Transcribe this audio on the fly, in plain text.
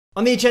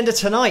On the agenda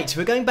tonight,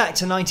 we're going back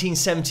to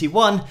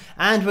 1971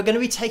 and we're going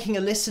to be taking a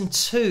listen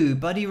to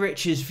Buddy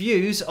Rich's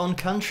views on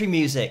country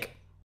music.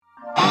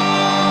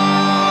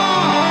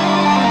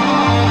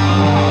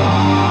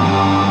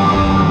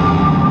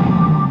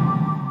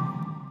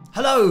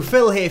 Hello,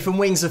 Phil here from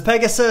Wings of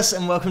Pegasus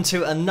and welcome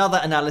to another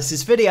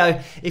analysis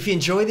video. If you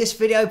enjoy this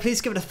video,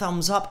 please give it a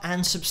thumbs up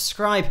and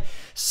subscribe.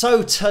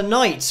 So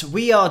tonight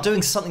we are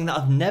doing something that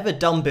I've never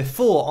done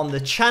before on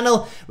the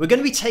channel. We're going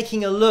to be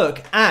taking a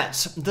look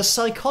at the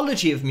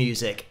psychology of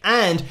music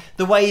and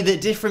the way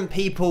that different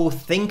people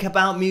think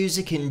about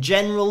music in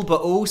general,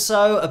 but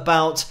also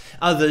about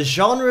other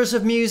genres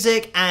of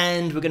music.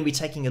 And we're going to be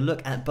taking a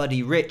look at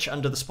Buddy Rich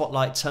under the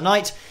spotlight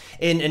tonight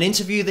in an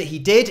interview that he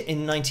did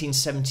in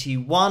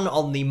 1971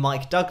 on the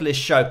Mike Douglas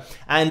show.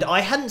 And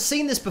I hadn't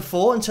seen this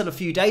before until a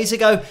few days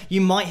ago.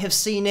 You might have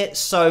seen it,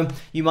 so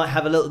you might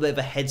have a little bit of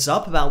a heads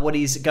up about what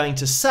he's going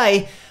to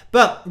say.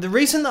 But the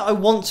reason that I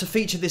want to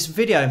feature this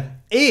video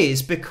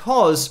is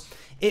because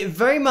it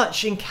very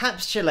much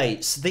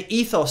encapsulates the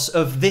ethos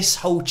of this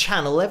whole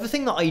channel,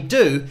 everything that I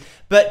do,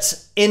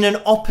 but in an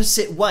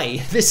opposite way.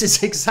 This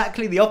is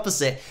exactly the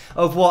opposite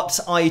of what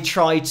I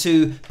try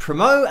to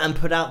promote and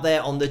put out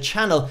there on the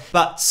channel.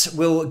 But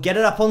we'll get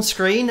it up on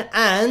screen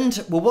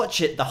and we'll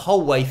watch it the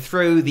whole way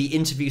through the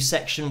interview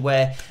section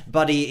where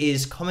Buddy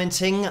is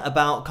commenting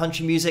about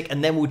country music,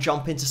 and then we'll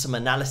jump into some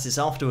analysis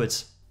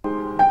afterwards.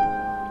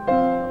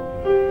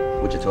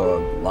 Wichita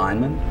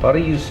lineman.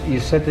 Buddy, you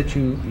said that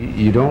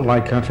you don't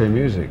like country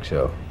music,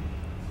 so,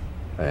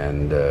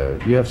 and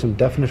you have some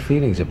definite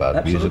feelings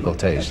about musical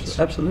tastes.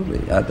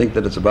 Absolutely. I think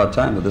that it's about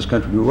time that this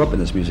country grew up in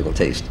this musical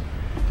taste,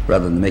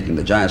 rather than making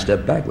the giant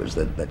step backwards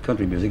that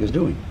country music is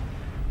doing.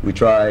 We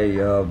try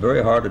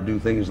very hard to do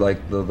things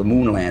like the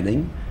moon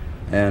landing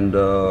and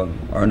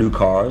our new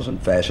cars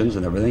and fashions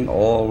and everything,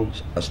 all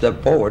a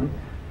step forward.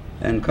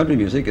 And country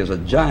music is a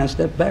giant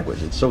step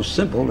backwards. It's so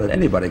simple that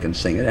anybody can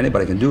sing it,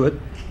 anybody can do it,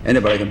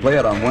 anybody can play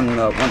it on one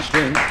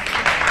string.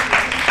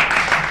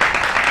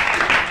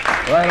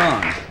 Right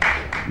on.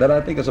 That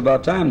I think it's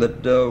about time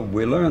that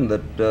we learn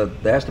that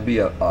there has to be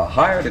a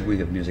higher degree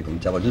of musical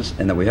intelligence,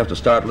 and that we have to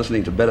start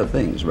listening to better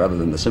things rather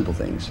than the simple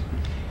things.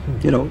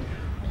 You know,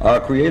 our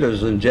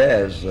creators in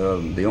jazz,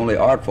 the only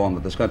art form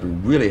that this country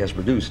really has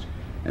produced,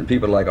 and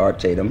people like Art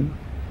Tatum,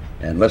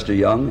 and Lester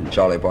Young and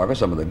Charlie Parker,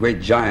 some of the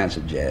great giants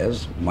of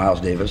jazz,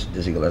 Miles Davis,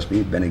 Dizzy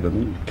Gillespie, Benny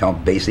Goodman,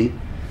 Count Basie.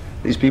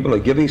 These people are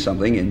giving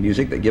something in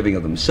music, they're giving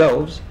of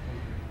themselves,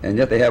 and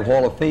yet they have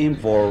Hall of Fame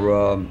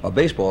for a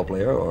baseball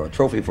player or a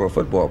trophy for a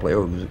football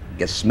player who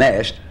gets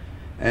smashed,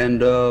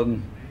 and the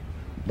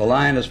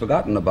line is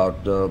forgotten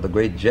about the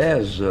great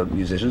jazz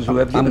musicians who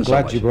have given so much.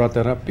 I'm glad you brought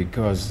that up,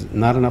 because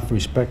not enough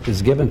respect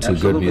is given to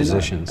good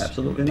musicians. Not.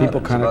 Absolutely not.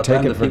 People kind of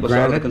take it for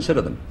granted.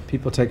 Consider them.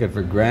 People take it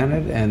for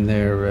granted, and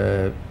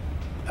they're.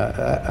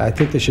 I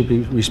think they should be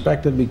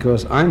respected,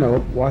 because I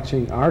know,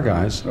 watching our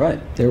guys, right,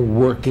 they're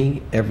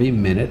working every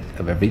minute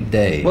of every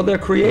day. Well, they're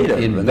creative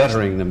in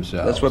bettering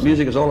themselves. That's what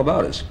music is all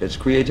about. It's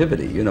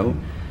creativity, you know.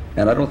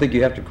 And I don't think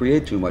you have to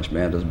create too much,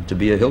 man, to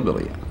be a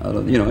hillbilly.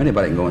 You know,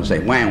 anybody can go and say,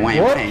 wham,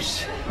 wham, wham.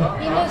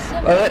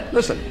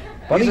 Listen,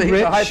 Buddy he's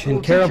Rich, a high school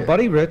and care teacher. of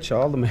Buddy Rich,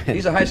 all the men.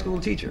 He's a high school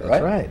teacher,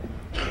 right? That's right.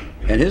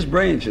 And his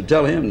brain should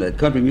tell him that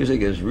country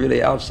music is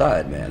really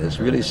outside, man. It's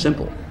really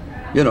simple,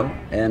 you know.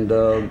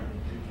 And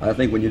I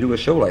think when you do a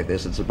show like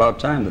this, it's about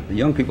time that the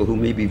young people who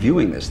may be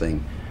viewing this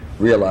thing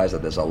realize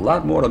that there's a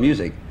lot more to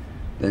music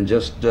than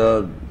just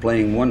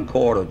playing one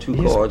chord or two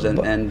chords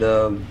and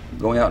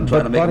going out and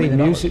trying to make Buddy, $1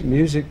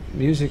 million.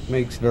 music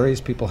makes various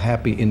people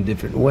happy in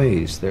different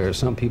ways. There are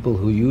some people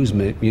who use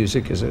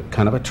music as a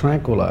kind of a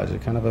tranquilizer,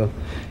 kind of a,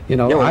 you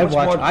know. Yeah,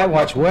 well, I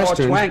watch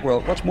westerns.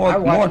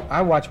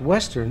 I watch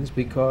westerns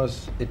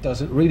because it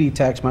doesn't really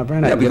tax my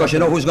brain. Yeah, because you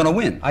know who's going to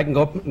win. I can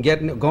go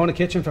in the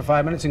kitchen for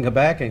 5 minutes and come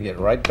back and get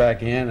right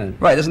back in.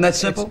 And right, isn't that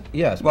simple?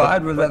 Yes. Well,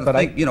 I'd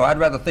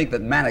rather think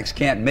that Mannix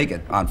can't make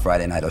it on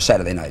Friday night or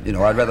Saturday night. You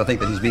know, I'd rather think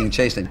that he's being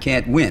chased and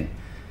can't win.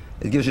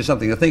 It gives you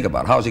something to think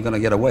about. How's he going to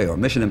get away? Or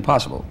Mission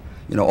Impossible.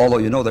 You know, although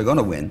you know they're going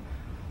to win,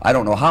 I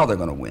don't know how they're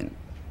going to win.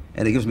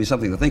 And it gives me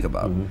something to think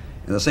about. And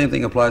the same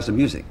thing applies to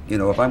music. You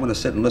know, if I'm going to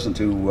sit and listen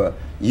to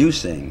you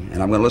sing,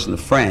 and I'm going to listen to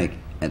Frank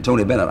and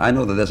Tony Bennett, I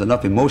know that there's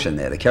enough emotion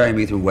there to carry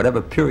me through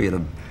whatever period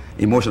of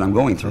emotion I'm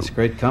going through. That's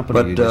great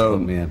company you just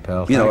put me in,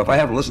 pal. You know, if I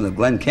have to listen to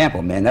Glenn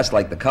Campbell, man, that's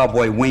like the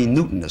cowboy Wayne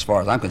Newton as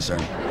far as I'm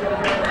concerned.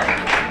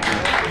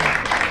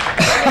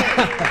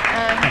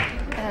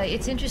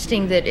 It's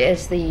interesting that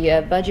as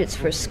the budgets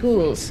for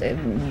schools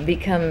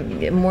become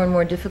more and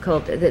more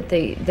difficult, that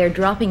they're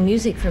dropping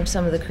music from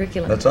some of the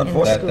curriculum. That's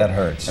unfortunate. That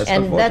hurts.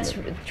 And that's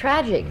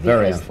tragic,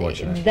 Very because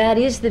unfortunate. that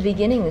is the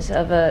beginnings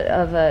of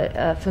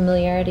a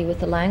familiarity with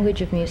the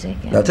language of music.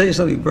 I'll tell you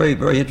something very,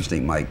 very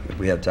interesting, Mike, if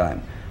we have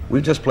time.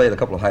 We've just played a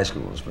couple of high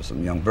schools for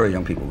some very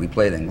young people. We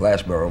played in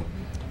Glassboro,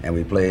 and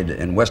we played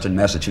in Western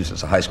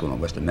Massachusetts, a high school in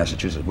Western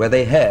Massachusetts, where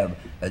they have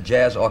a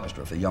jazz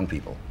orchestra for young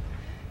people.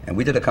 And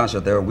we did a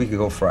concert there a week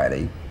ago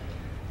Friday,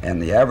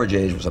 and the average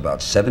age was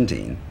about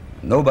 17.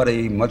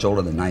 Nobody much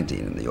older than 19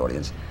 in the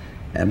audience.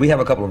 And we have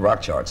a couple of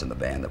rock charts in the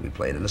band that we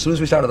played. And as soon as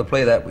we started to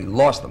play that, we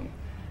lost them.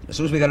 As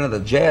soon as we got into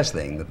the jazz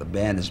thing that the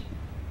band is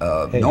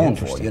known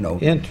for, you know,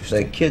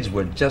 the kids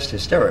were just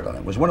hysterical.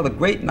 It was one of the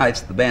great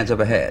nights the band's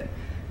ever had.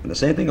 And the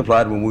same thing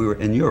applied when we were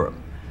in Europe.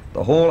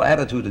 The whole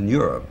attitude in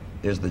Europe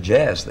is the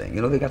jazz thing.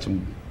 You know, they got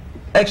some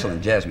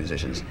excellent jazz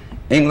musicians.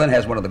 England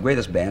has one of the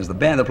greatest bands. The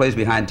band that plays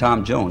behind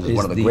Tom Jones is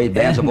one of the great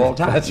bands of all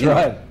time. That's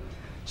right.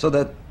 So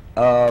that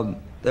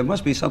there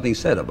must be something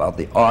said about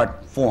the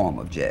art form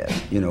of jazz,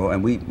 you know,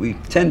 and we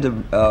tend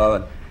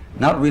to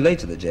not relate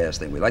to the jazz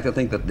thing. We like to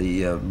think that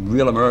the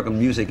real American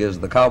music is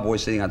the cowboy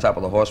sitting on top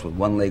of the horse with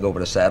one leg over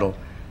the saddle,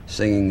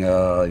 singing,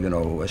 you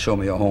know, "Show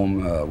me a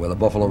home with a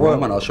buffalo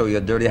room, and I'll show you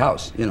a dirty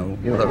house." You know.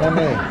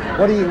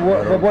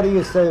 What do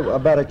you say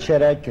about a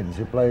Chet Atkins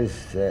who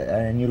plays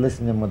and you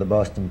listen to him with the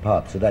Boston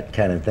Pops or that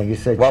kind of thing? You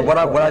say. Well, what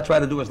I try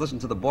to do is listen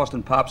to the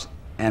Boston Pops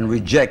and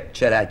reject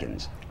Chet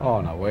Atkins. Oh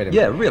no! Wait a minute.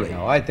 Yeah, really.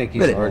 No, I think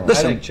he's. Really.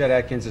 Listen, I think Chet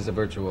Atkins is a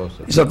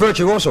virtuoso. He's a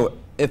virtuoso,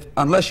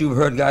 unless you've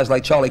heard guys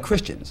like Charlie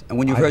Christians, and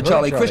when you've heard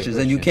Charlie Christians,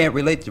 then you can't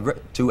relate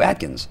to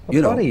Atkins. Well,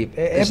 you know, buddy,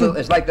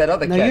 it's like that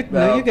other cat.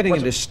 You're getting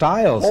into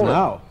styles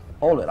now.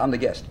 Hold it, I'm the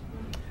guest.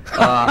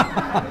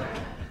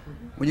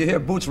 When you hear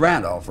Boots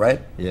Randolph,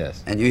 right?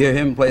 Yes. And you hear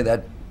him play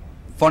that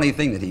funny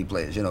thing that he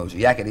plays, you know,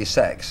 yakety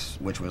sax,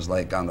 which was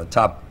like on the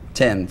top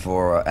 10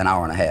 for an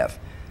hour and a half.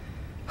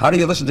 How do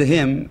you listen to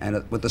him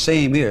and with the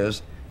same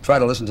ears try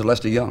to listen to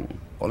Lester Young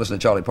or listen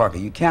to Charlie Parker?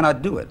 You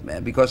cannot do it,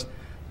 man, because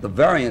the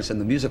variance in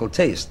the musical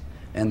taste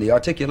and the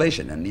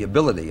articulation and the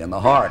ability and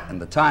the heart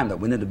and the time that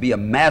went into be a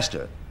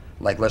master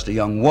like Lester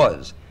Young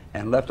was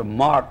and left a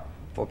mark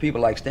for people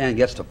like Stan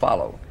Getz to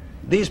follow.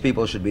 These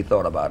people should be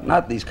thought about,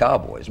 not these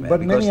cowboys, man. But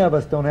many of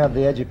us don't have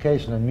the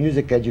education and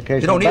music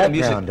education. You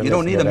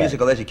don't need a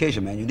musical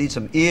education, man. You need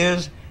some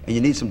ears and you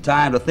need some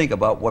time to think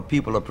about what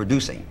people are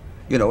producing.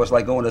 You know, it's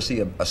like going to see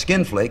a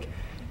skin flick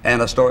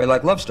and a story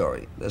like Love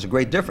Story. There's a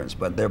great difference,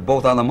 but they're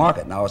both on the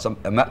market. Now it's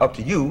up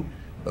to you,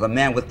 with a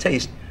man with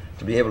taste,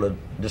 to be able to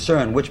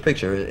discern which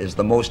picture is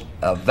the most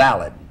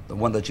valid, the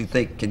one that you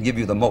think can give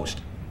you the most.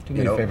 Do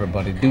me a favor,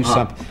 buddy. Do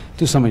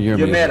some of your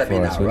music mad at me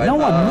for now, us. right?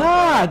 No, I'm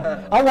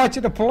not. I want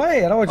you to play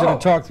it. I want you to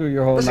talk through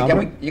your whole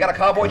number. You got a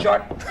cowboy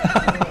chart?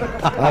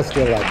 I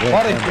still like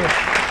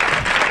that.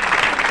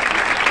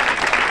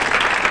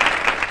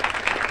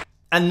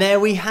 And there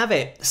we have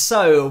it.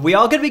 So we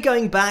are going to be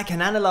going back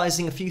and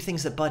analysing a few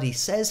things that Buddy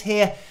says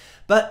here.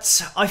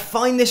 But I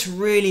find this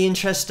really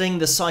interesting,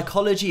 the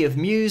psychology of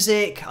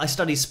music. I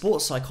study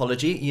sports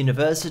psychology at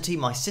university.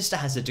 My sister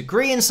has a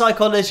degree in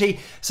psychology,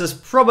 so it's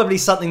probably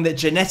something that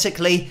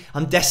genetically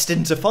I'm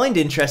destined to find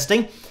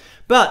interesting.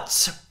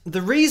 But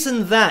the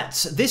reason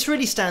that this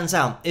really stands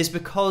out is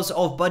because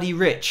of Buddy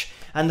Rich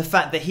and the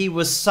fact that he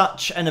was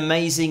such an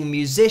amazing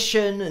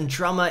musician and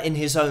drummer in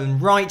his own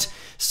right.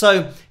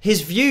 So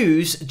his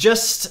views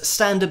just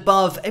stand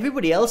above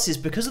everybody else's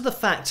because of the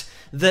fact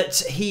that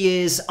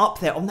he is up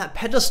there on that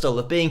pedestal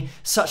of being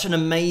such an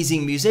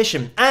amazing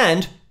musician.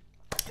 And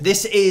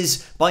this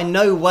is by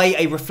no way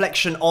a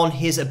reflection on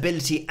his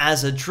ability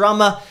as a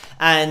drummer,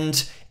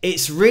 and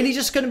it's really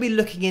just going to be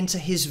looking into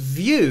his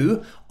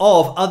view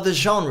of other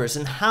genres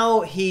and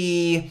how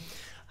he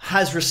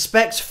has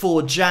respect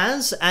for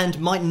jazz and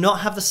might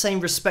not have the same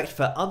respect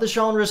for other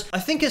genres.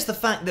 I think it's the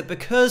fact that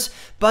because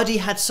Buddy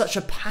had such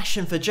a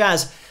passion for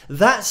jazz,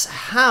 that's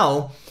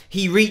how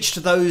he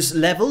reached those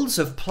levels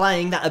of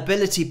playing that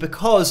ability,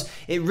 because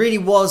it really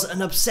was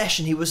an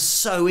obsession. He was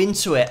so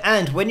into it.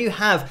 And when you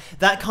have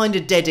that kind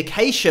of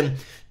dedication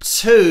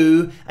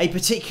to a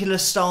particular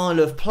style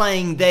of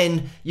playing,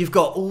 then you've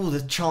got all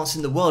the chance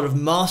in the world of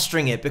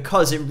mastering it,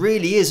 because it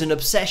really is an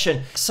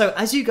obsession. So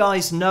as you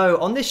guys know,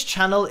 on this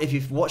channel, if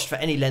you've watched for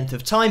any length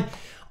of time,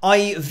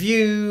 I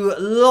view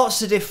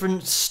lots of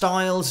different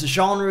styles,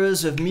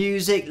 genres of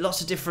music, lots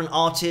of different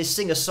artists,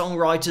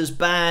 singer-songwriters,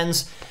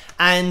 bands,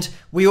 and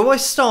we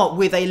always start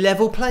with a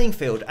level playing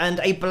field and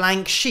a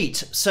blank sheet.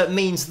 So it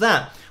means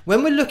that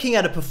when we're looking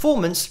at a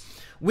performance,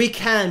 we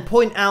can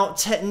point out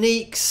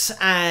techniques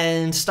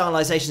and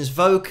stylizations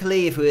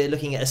vocally. If we're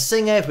looking at a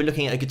singer, if we're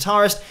looking at a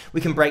guitarist,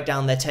 we can break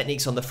down their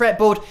techniques on the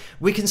fretboard.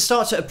 We can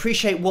start to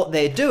appreciate what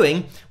they're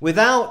doing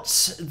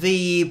without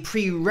the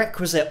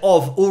prerequisite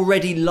of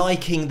already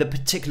liking the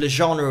particular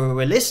genre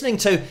we're listening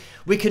to.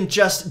 We can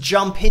just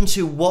jump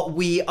into what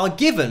we are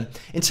given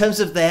in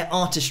terms of their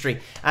artistry.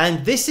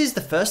 And this is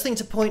the first thing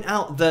to point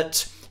out,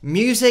 that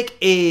music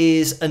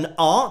is an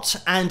art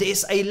and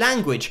it's a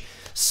language.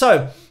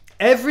 So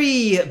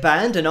every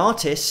band and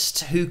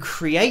artist who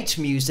create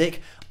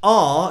music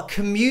are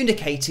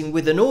communicating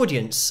with an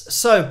audience.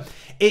 So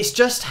it's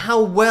just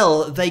how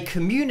well they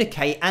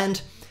communicate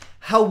and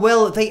how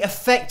well they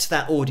affect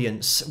that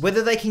audience,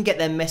 whether they can get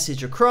their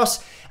message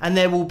across. And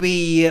there will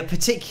be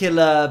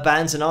particular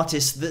bands and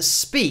artists that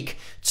speak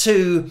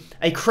to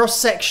a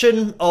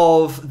cross-section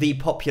of the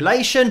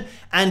population,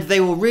 and they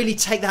will really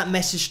take that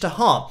message to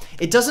heart.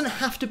 It doesn't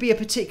have to be a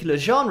particular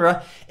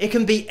genre, it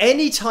can be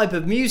any type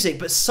of music,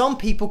 but some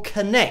people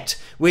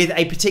connect with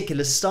a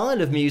particular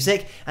style of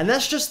music, and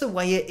that's just the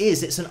way it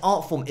is. It's an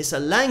art form, it's a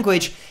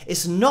language.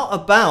 It's not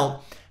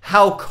about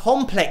how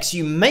complex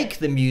you make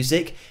the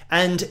music,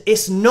 and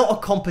it's not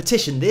a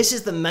competition. This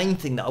is the main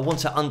thing that I want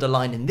to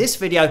underline in this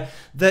video,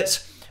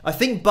 that I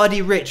think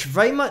Buddy Rich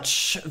very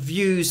much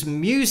views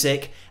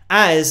music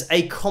as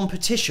a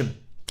competition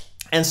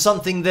and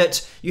something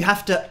that you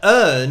have to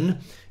earn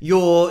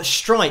your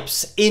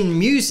stripes in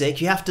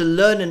music. You have to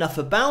learn enough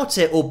about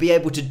it or be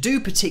able to do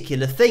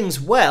particular things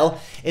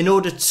well in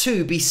order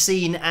to be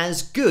seen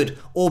as good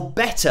or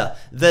better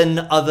than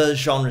other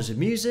genres of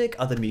music,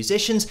 other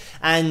musicians.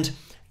 And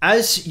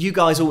as you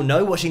guys all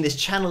know watching this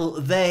channel,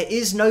 there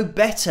is no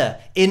better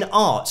in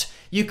art.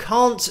 You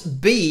can't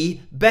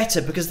be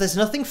better because there's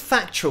nothing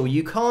factual.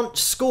 You can't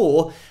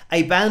score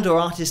a band or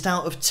artist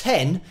out of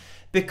 10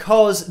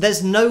 because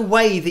there's no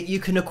way that you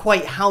can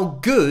equate how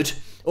good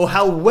or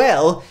how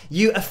well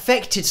you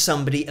affected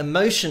somebody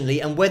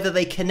emotionally and whether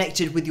they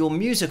connected with your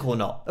music or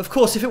not. Of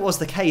course, if it was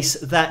the case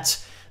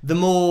that the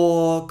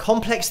more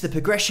complex the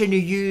progression you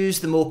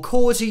used, the more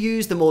chords you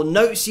used, the more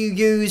notes you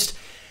used,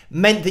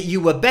 meant that you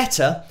were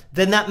better,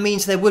 then that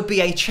means there would be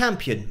a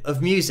champion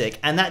of music,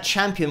 and that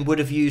champion would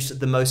have used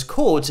the most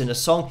chords in a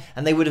song,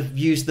 and they would have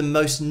used the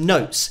most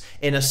notes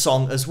in a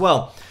song as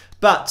well.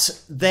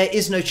 But there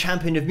is no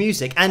champion of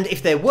music, and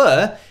if there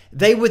were,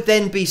 they would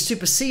then be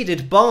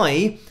superseded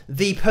by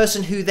the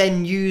person who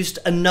then used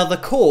another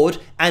chord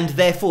and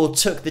therefore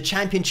took the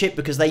championship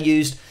because they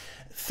used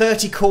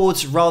 30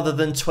 chords rather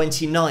than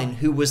 29,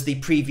 who was the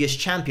previous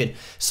champion.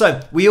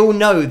 So we all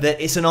know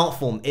that it's an art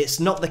form. It's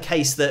not the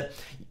case that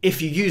if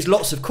you use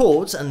lots of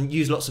chords and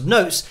use lots of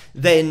notes,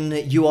 then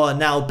you are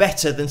now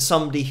better than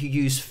somebody who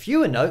used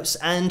fewer notes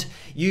and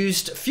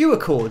used fewer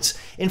chords.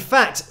 In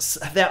fact,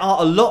 there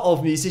are a lot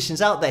of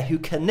musicians out there who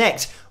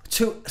connect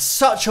to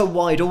such a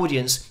wide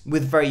audience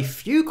with very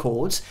few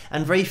chords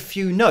and very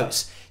few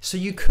notes. So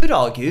you could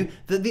argue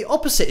that the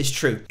opposite is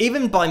true.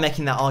 Even by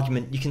making that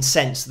argument, you can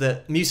sense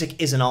that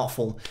music is an art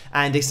form,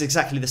 and it's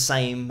exactly the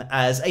same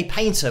as a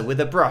painter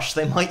with a brush.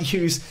 They might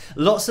use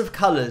lots of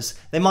colours,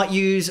 they might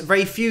use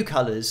very few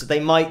colours, they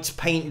might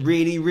paint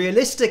really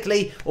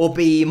realistically or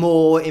be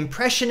more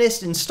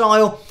impressionist in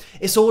style.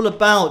 It's all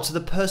about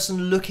the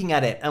person looking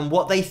at it and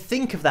what they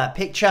think of that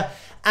picture,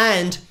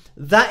 and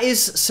that is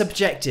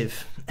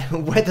subjective.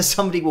 Whether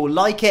somebody will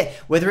like it,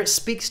 whether it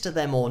speaks to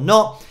them or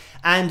not.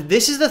 And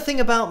this is the thing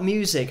about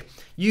music.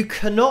 You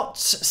cannot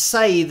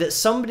say that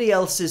somebody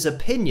else's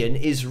opinion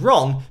is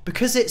wrong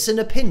because it's an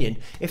opinion.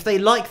 If they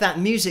like that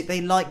music,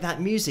 they like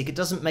that music. It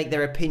doesn't make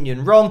their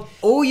opinion wrong.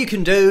 All you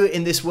can do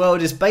in this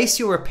world is base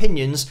your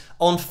opinions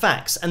on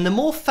facts. And the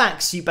more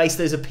facts you base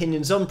those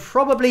opinions on,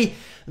 probably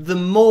the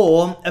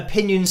more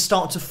opinions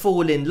start to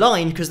fall in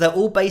line because they're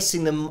all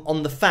basing them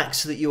on the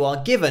facts that you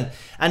are given.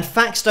 And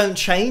facts don't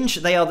change.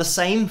 They are the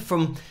same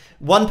from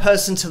one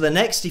person to the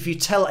next. If you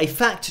tell a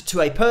fact to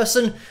a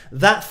person,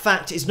 that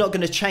fact is not going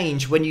to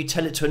change when you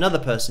tell it to another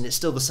person. It's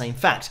still the same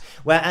fact.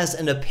 Whereas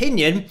an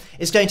opinion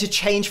is going to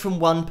change from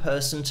one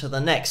person to the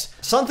next.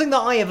 Something that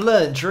I have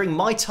learned during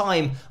my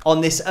time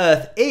on this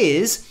earth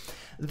is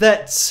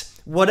that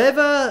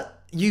whatever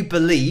you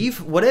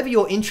believe, whatever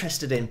you're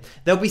interested in,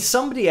 there'll be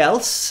somebody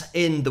else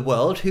in the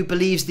world who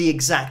believes the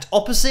exact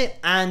opposite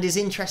and is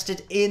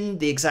interested in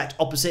the exact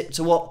opposite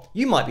to what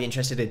you might be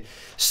interested in.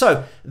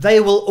 So they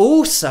will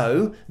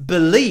also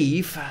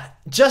believe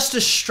just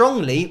as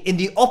strongly in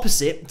the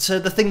opposite to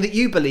the thing that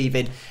you believe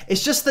in.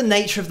 It's just the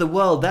nature of the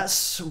world.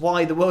 That's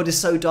why the world is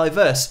so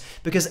diverse,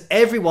 because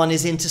everyone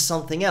is into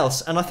something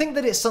else. And I think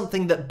that it's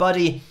something that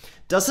Buddy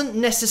doesn't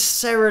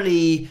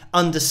necessarily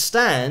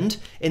understand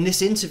in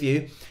this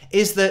interview,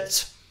 is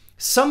that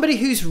somebody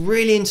who's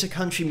really into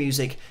country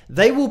music,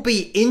 they will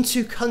be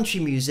into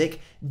country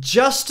music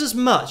just as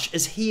much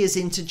as he is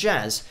into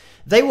jazz.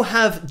 They will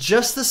have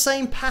just the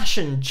same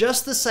passion,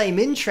 just the same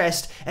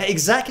interest at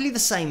exactly the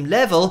same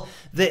level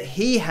that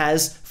he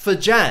has for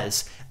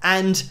jazz.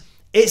 And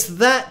it's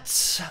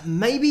that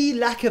maybe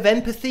lack of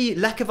empathy,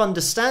 lack of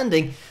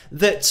understanding,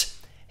 that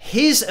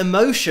his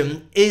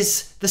emotion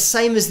is the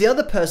same as the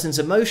other person's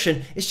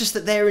emotion. It's just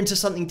that they're into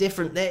something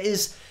different. There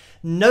is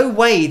no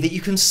way that you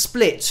can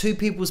split two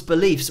people's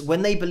beliefs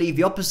when they believe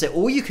the opposite.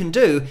 All you can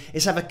do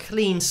is have a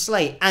clean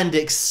slate and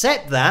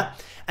accept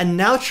that, and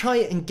now try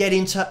and get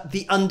into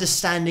the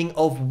understanding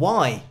of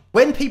why.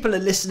 When people are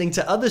listening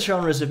to other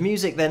genres of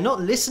music, they're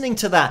not listening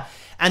to that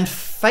and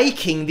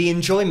faking the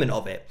enjoyment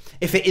of it.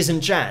 If it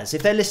isn't jazz,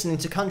 if they're listening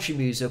to country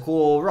music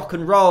or rock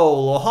and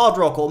roll or hard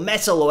rock or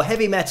metal or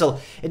heavy metal,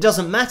 it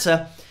doesn't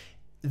matter.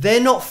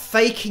 They're not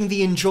faking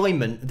the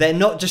enjoyment. They're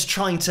not just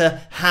trying to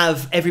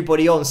have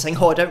everybody on saying,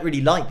 oh, I don't really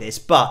like this,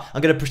 but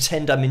I'm going to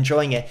pretend I'm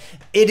enjoying it.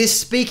 It is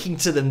speaking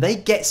to them. They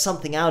get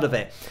something out of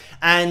it.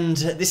 And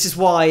this is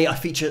why I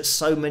feature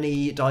so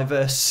many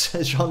diverse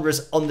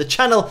genres on the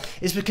channel,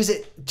 is because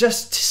it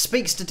just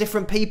speaks to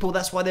different people.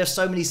 That's why there's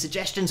so many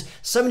suggestions,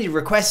 so many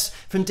requests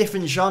from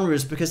different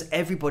genres, because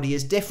everybody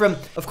is different.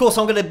 Of course,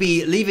 I'm going to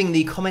be leaving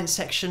the comment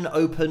section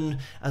open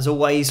as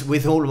always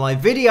with all of my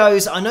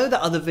videos. I know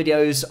that other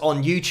videos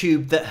on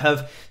YouTube that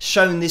have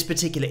shown this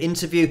particular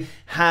interview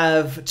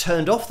have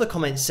turned off the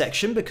comment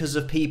section because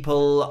of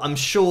people, I'm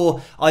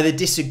sure, either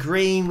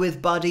disagreeing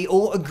with Buddy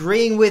or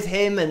agreeing with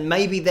him, and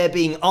maybe there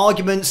being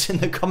arguments in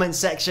the comment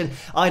section.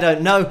 I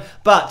don't know,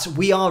 but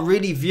we are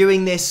really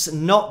viewing this,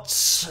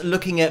 not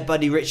looking at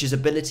Buddy Rich's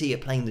ability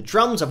at playing the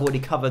drums. I've already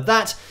covered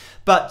that.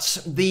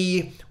 But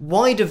the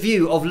wider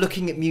view of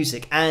looking at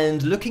music,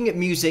 and looking at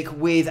music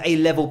with a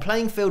level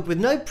playing field, with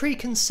no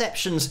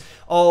preconceptions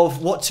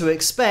of what to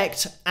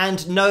expect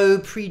and no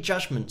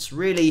prejudgments,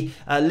 really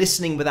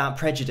listening without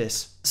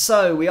prejudice.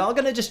 So we are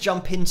going to just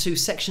jump into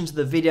sections of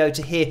the video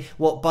to hear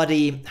what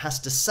Buddy has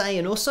to say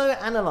and also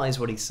analyze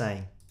what he's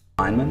saying.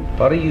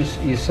 Buddy,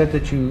 you said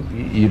that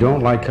you don't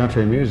like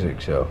country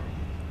music, so,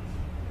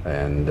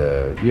 and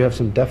you have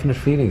some definite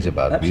feelings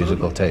about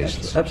musical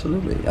tastes.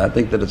 Absolutely. I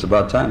think that it's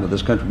about time that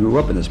this country grew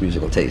up in this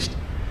musical taste,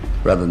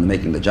 rather than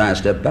making the giant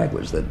step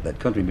backwards that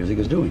country music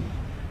is doing.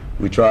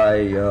 We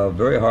try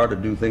very hard to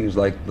do things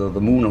like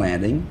the moon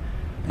landing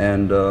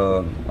and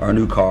our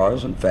new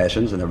cars and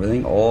fashions and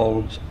everything,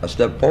 all a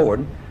step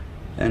forward.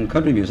 And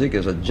country music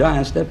is a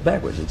giant step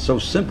backwards. It's so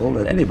simple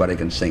that anybody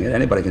can sing it,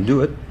 anybody can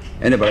do it,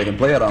 anybody can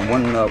play it on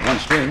one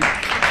string.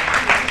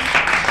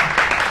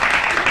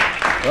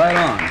 Right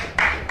on.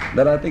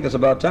 That I think it's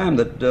about time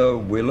that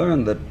we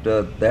learn that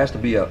there has to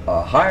be a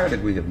higher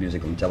degree of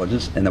musical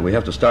intelligence, and that we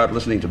have to start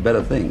listening to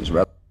better things.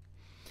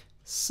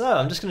 So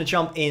I'm just going to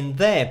jump in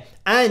there,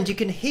 and you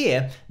can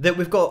hear that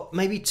we've got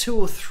maybe 2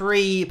 or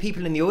 3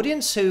 people in the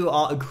audience who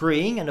are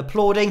agreeing and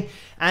applauding,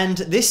 and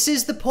this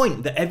is the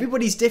point, that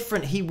everybody's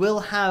different. He will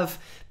have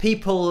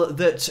people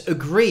that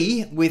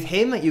agree with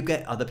him, you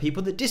get other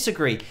people that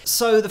disagree.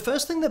 So the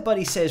first thing that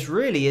Buddy says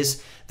really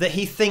is that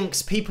he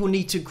thinks people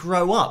need to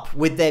grow up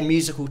with their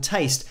musical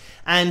taste,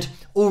 and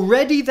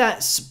already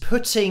that's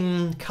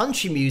putting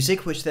country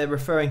music, which they're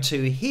referring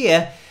to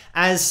here,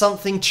 as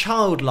something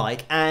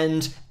childlike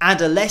and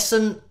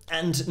adolescent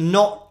and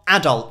not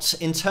adult,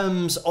 in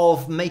terms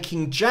of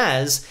making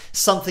jazz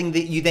something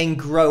that you then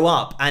grow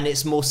up and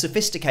it's more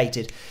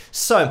sophisticated.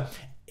 So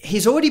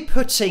he's already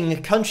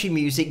putting country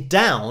music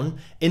down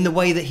in the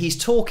way that he's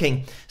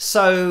talking.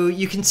 So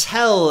you can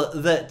tell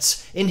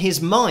that in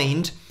his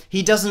mind,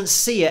 he doesn't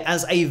see it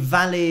as a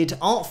valid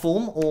art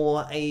form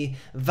or a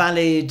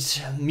valid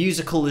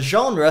musical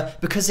genre,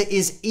 because it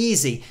is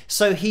easy.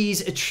 So he's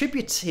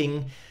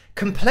attributing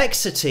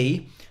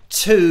complexity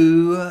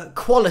to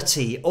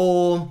quality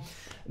or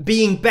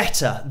being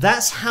better.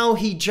 That's how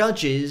he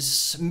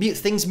judges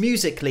things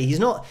musically. He's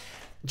not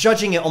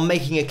judging it on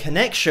making a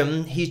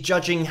connection. He's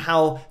judging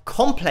how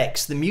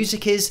complex the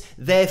music is,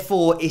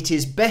 therefore it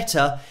is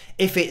better.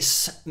 If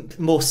it's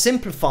more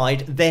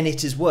simplified, then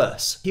it is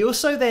worse. He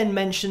also then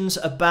mentions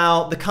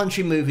about the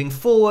country moving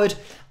forward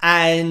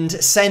and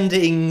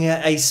sending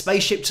a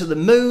spaceship to the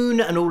moon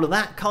and all of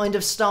that kind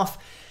of stuff.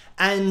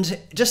 And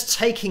just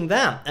taking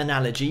that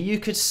analogy, you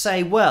could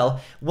say,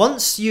 well,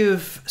 once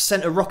you've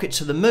sent a rocket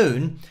to the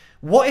moon,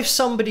 what if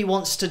somebody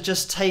wants to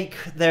just take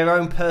their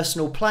own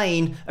personal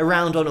plane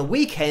around on a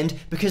weekend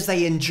because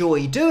they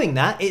enjoy doing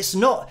that? It's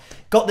not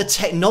got the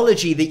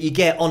technology that you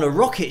get on a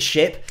rocket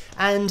ship,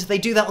 and they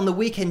do that on the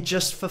weekend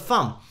just for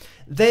fun.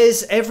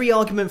 There's every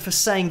argument for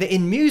saying that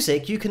in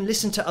music you can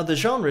listen to other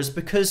genres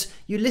because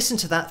you listen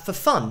to that for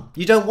fun.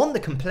 You don't want the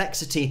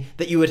complexity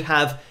that you would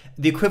have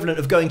the equivalent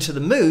of going to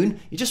the moon.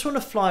 You just want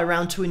to fly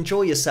around to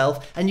enjoy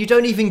yourself, and you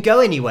don't even go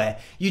anywhere.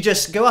 You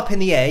just go up in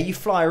the air, you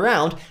fly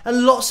around,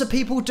 and lots of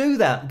people do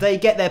that. They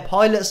get their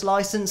pilot's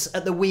license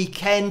at the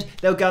weekend,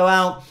 they'll go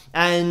out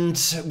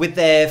and with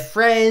their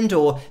friend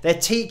or their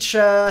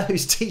teacher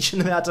who's teaching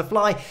them how to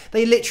fly,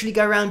 they literally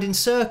go around in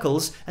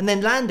circles and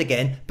then land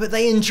again, but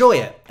they enjoy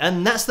it.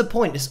 And that's the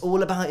point. It's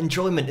all about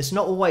enjoyment. It's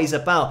not always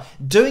about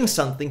doing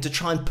something to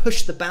try and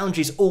push the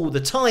boundaries all the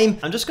time.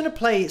 I'm just going to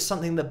play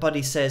something that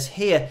Buddy says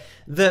here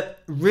that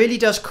really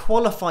does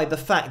qualify the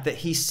fact that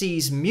he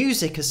sees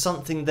music as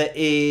something that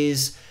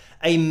is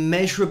a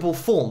measurable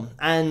form,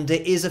 and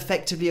it is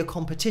effectively a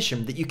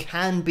competition, that you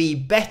can be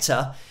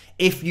better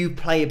if you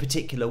play a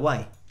particular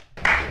way.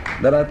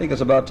 That I think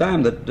it's about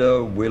time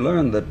that we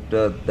learn that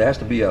there has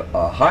to be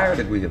a higher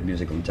degree of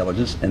musical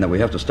intelligence, and that we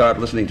have to start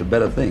listening to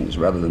better things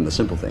rather than the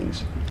simple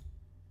things.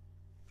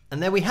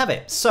 And there we have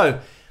it. So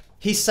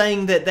he's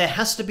saying that there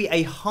has to be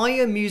a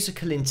higher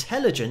musical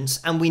intelligence,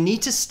 and we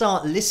need to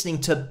start listening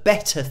to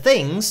better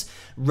things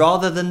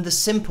rather than the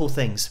simple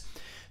things.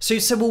 So you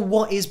say, well,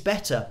 what is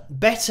better?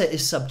 Better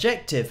is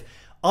subjective.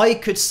 I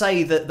could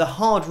say that the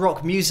hard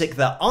rock music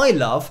that I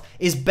love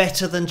is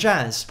better than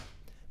jazz,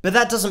 but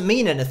that doesn't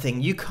mean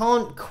anything. You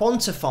can't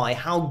quantify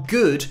how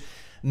good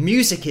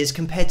music is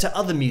compared to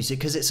other music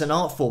because it's an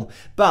art form.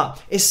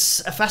 But it's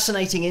a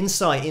fascinating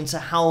insight into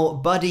how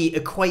Buddy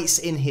equates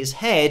in his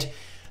head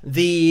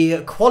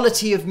the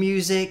quality of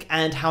music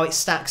and how it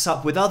stacks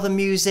up with other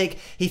music.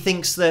 He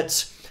thinks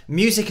that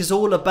music is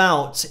all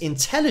about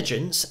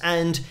intelligence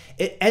and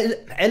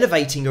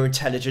elevating your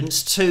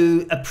intelligence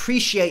to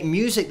appreciate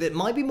music that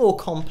might be more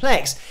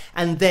complex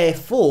and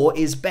therefore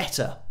is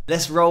better.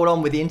 Let's roll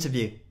on with the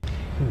interview.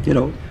 You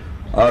know,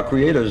 our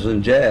creators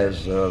in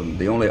jazz,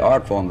 the only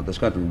art form that this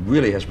country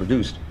really has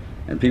produced,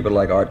 and people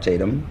like Art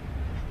Tatum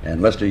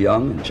and Lester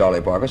Young and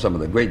Charlie Parker, some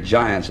of the great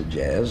giants of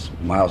jazz,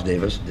 Miles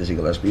Davis, Dizzy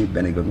Gillespie,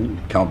 Benny Goodman,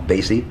 Count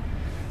Basie.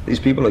 These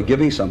people are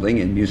giving something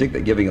in music,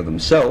 they're giving of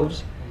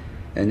themselves,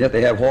 and yet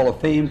they have Hall of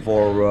Fame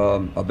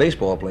for a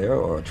baseball player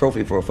or a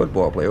trophy for a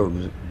football player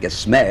who gets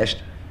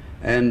smashed,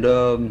 and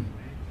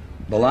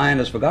the line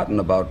is forgotten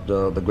about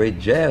the great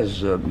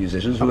jazz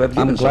musicians who have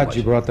given so much. I'm glad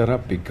you brought that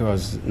up,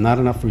 because not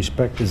enough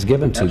respect is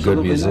given to good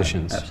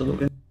musicians.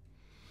 Absolutely.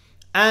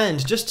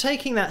 And just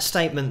taking that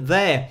statement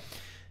there,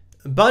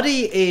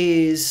 Buddy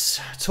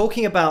is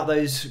talking about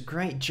those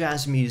great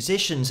jazz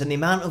musicians and the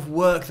amount of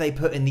work they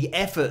put in, the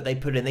effort they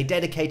put in. They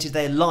dedicated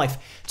their life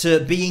to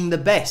being the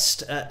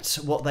best at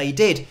what they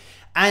did.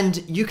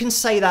 And you can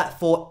say that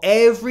for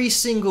every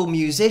single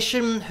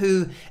musician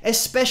who,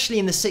 especially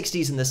in the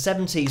 60s and the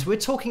 70s, we're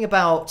talking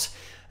about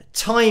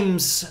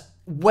times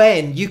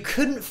when you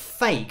couldn't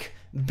fake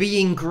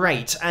being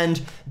great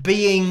and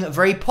being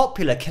very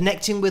popular,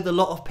 connecting with a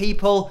lot of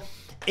people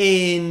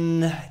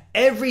in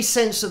every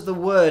sense of the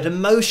word,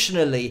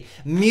 emotionally,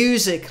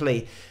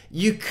 musically.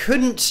 You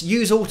couldn't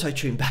use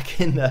auto-tune back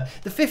in the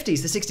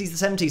 50s, the 60s,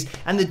 the 70s,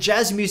 and the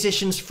jazz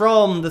musicians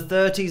from the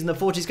 30s and the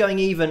 40s going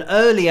even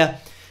earlier,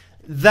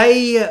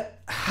 they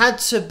had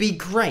to be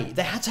great.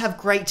 They had to have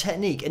great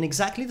technique in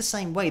exactly the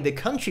same way the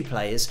country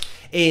players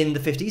in the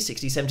 50s,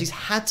 60s, 70s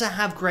had to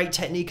have great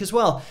technique as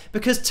well,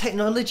 because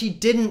technology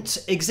didn't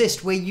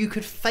exist where you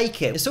could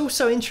fake it. It's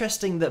also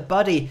interesting that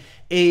Buddy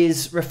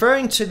is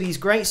referring to these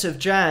greats of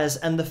jazz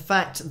and the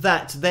fact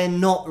that they're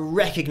not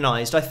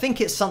recognized. I think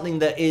it's something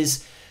that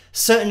is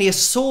certainly a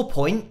sore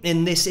point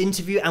in this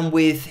interview and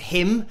with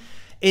him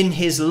in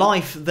his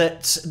life,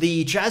 that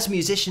the jazz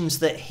musicians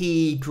that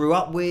he grew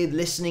up with,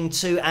 listening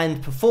to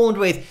and performed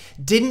with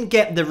didn't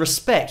get the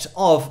respect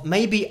of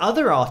maybe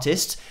other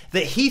artists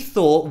that he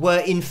thought were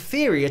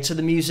inferior to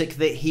the music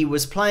that he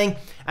was playing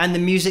and the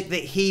music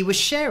that he was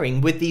sharing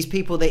with these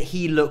people that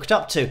he looked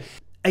up to.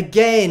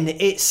 Again,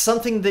 it's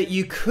something that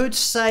you could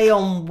say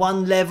on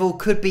one level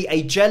could be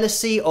a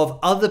jealousy of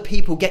other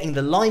people getting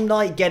the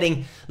limelight,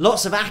 getting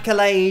lots of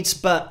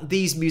accolades, but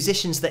these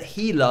musicians that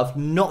he loved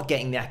not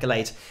getting the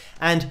accolades.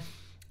 And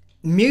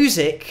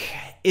music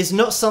is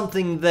not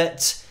something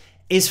that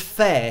is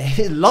fair.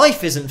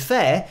 Life isn't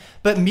fair,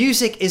 but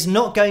music is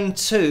not going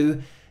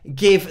to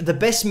give the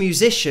best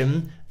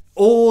musician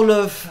all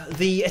of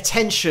the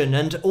attention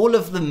and all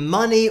of the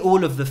money,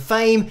 all of the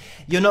fame.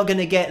 You're not going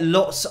to get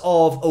lots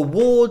of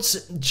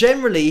awards.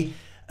 Generally,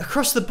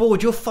 across the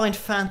board, you'll find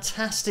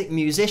fantastic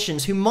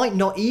musicians who might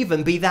not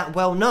even be that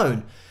well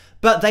known,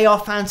 but they are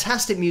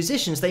fantastic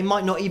musicians. They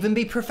might not even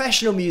be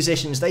professional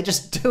musicians. They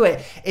just do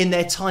it in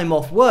their time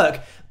off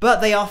work, but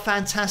they are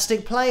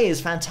fantastic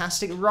players,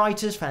 fantastic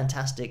writers,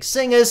 fantastic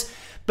singers.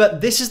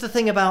 But this is the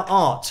thing about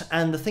art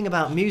and the thing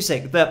about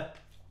music, that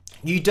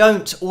you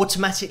don't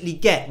automatically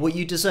get what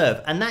you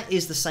deserve, and that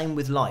is the same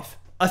with life.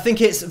 I think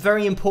it's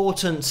very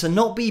important to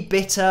not be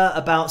bitter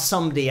about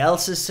somebody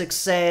else's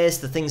success,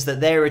 the things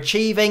that they're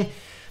achieving.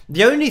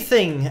 The only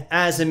thing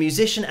as a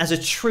musician, as a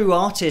true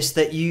artist,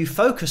 that you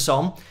focus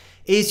on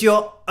is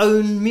your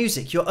own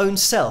music, your own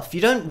self.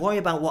 You don't worry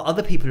about what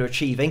other people are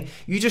achieving.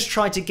 You just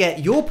try to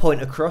get your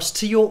point across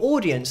to your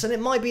audience. And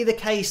it might be the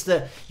case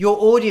that your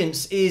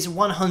audience is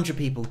 100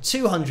 people,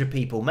 200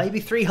 people,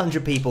 maybe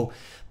 300 people.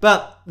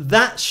 But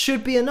that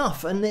should be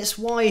enough. And that's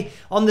why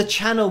on the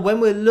channel, when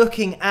we're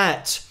looking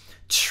at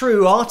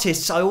true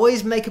artists, I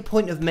always make a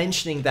point of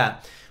mentioning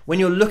that. When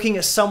you're looking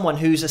at someone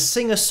who's a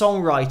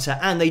singer-songwriter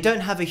and they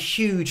don't have a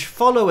huge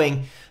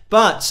following,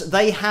 but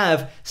they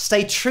have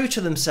stayed true to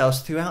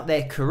themselves throughout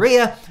their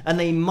career, and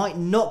they might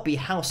not be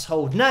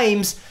household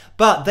names,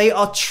 but they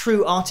are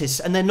true artists,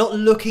 and they're not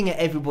looking at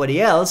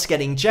everybody else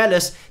getting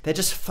jealous. They're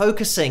just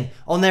focusing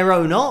on their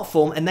own art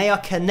form, and they are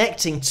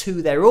connecting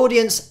to their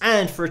audience.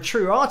 And for a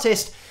true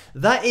artist,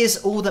 that is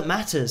all that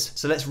matters.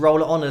 So let's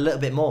roll it on a little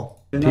bit more.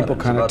 People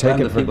kind of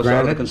take it for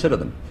granted. Consider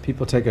them.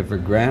 People take it for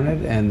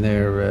granted, and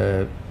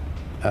they're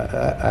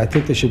I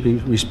think they should be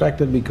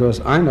respected,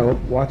 because I know,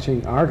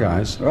 watching our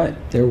guys, right,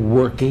 they're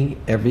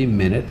working every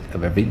minute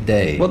of every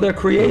day. Well, they're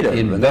creative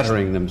in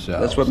bettering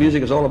themselves. That's what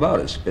music is all about.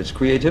 It's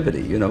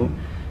creativity, you know.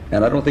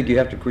 And I don't think you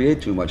have to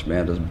create too much,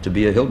 man, to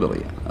be a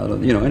hillbilly.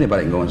 You know,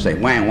 anybody can go and say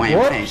wham wham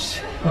wham.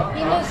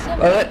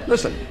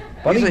 Listen,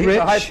 Buddy he's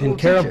a high Rich, school in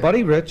care teacher. of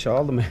Buddy Rich,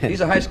 all the man. He's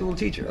a high school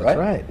teacher, That's right?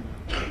 right.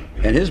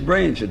 And his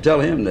brain should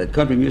tell him that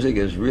country music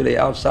is really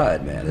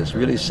outside, man. It's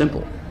really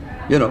simple,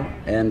 you know.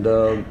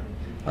 And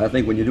I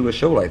think when you do a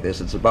show like this,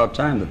 it's about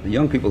time that the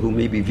young people who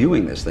may be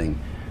viewing this thing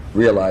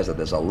realize that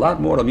there's a lot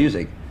more to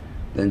music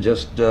than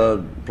just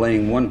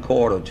playing one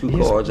chord or two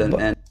chords.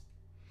 And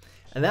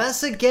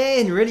that's,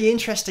 again, really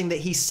interesting that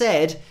he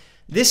said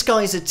This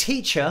guy's a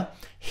teacher.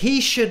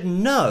 He should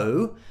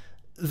know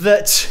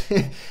that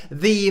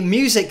the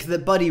music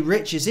that Buddy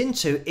Rich is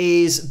into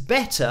is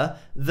better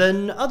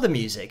than other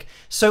music.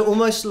 So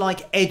almost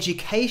like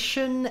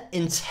education,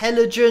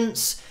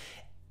 intelligence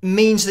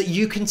means that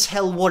you can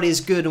tell what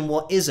is good and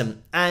what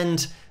isn't.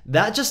 And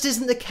that just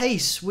isn't the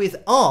case with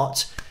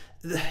art.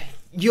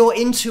 You're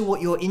into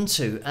what you're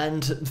into,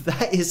 and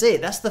that is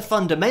it. That's the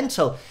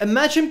fundamental.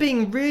 Imagine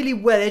being really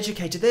well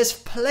educated. There's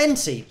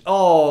plenty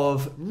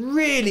of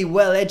really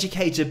well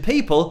educated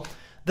people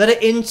that are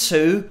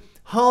into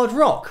hard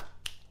rock,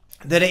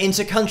 that are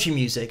into country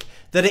music,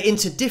 that are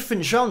into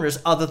different genres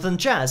other than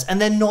jazz, and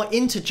they're not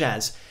into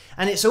jazz.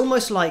 And it's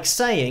almost like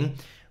saying,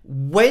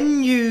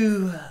 when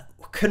you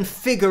can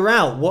figure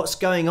out what's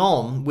going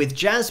on with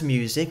jazz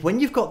music, when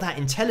you've got that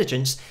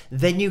intelligence,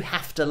 then you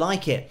have to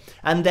like it.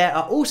 And there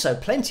are also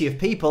plenty of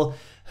people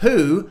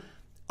who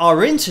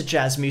are into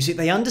jazz music.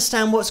 They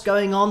understand what's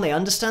going on, they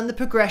understand the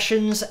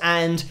progressions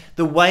and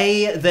the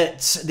way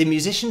that the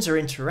musicians are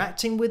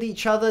interacting with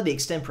each other, the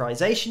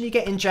extemporization you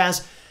get in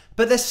jazz,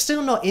 but they're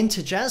still not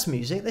into jazz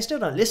music. They still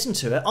don't listen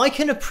to it. I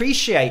can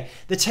appreciate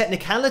the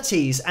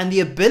technicalities and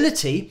the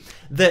ability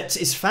that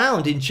is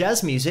found in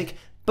jazz music,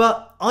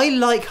 but I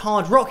like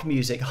hard rock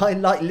music. I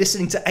like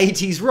listening to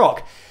 80s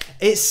rock.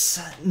 It's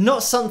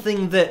not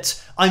something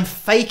that I'm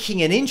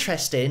faking an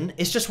interest in.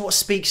 It's just what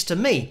speaks to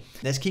me.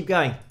 Let's keep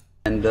going.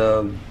 And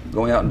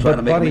going out and trying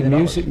to make Buddy,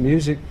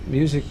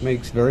 music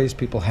makes various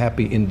people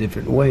happy in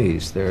different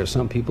ways. There are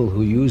some people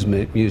who use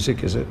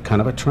music as a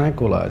kind of a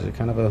tranquilizer,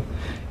 kind of a,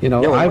 you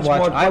know, Yeah,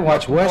 I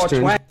watch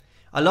westerns.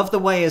 I love the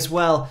way as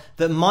well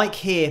that Mike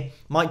here,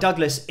 Mike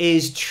Douglas,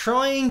 is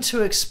trying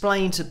to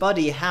explain to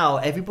Buddy how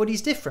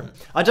everybody's different.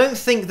 I don't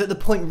think that the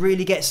point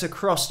really gets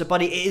across to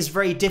Buddy. It is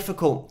very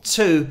difficult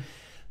to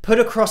put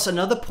across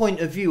another point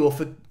of view, or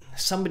for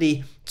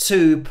somebody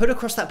to put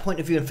across that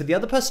point of view and for the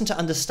other person to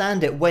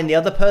understand it when the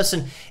other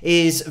person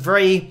is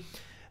very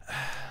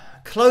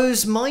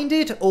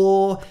close-minded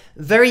or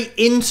very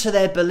into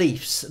their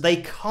beliefs. They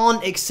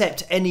can't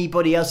accept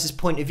anybody else's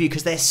point of view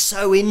because they're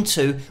so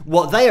into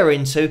what they are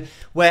into,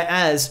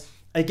 whereas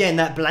again,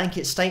 that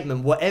blanket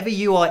statement, whatever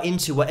you are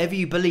into, whatever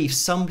you believe,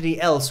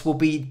 somebody else will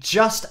be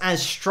just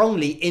as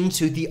strongly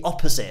into the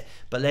opposite.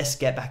 But let's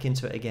get back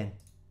into it again.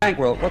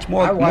 Well, what's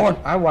more?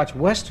 I watch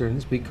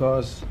westerns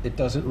because it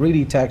doesn't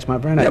really tax my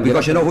brain. Yeah,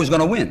 because you know who's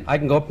going to win. I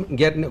can go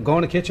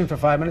in the kitchen for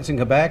 5 minutes and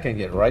come back and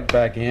get right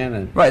back in.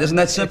 And right, isn't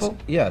that simple?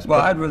 Yes.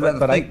 Well, I'd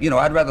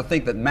rather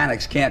think that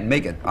Mannix can't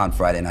make it on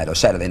Friday night or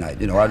Saturday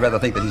night. You know, I'd rather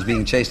think that he's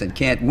being chased and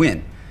can't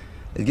win.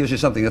 It gives you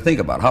something to think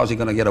about. How's he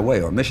going to get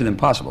away? Or Mission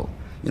Impossible.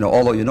 You know,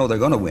 although you know they're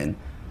going to win,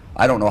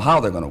 I don't know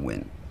how they're going to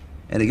win.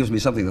 And it gives me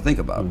something to think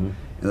about. Mm-hmm.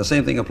 And the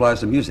same thing applies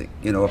to music.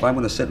 You know, if I'm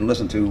going to sit and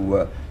listen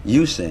to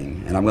you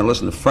sing, and I'm going to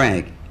listen to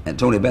Frank and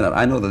Tony Bennett,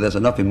 I know that there's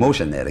enough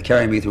emotion there to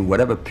carry me through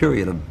whatever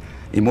period of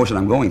emotion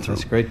I'm going through.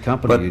 That's great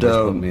company you just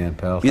put me in,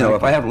 pal. You know,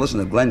 if I have to listen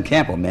to Glenn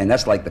Campbell, man,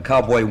 that's like the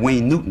cowboy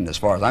Wayne Newton as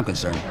far as I'm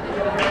concerned.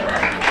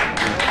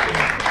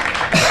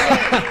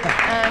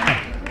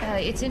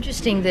 It's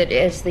interesting that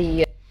as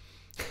the...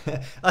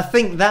 I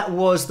think that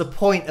was the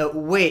point at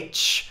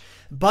which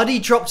Buddy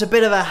dropped a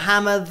bit of a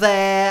hammer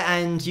there,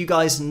 and you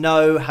guys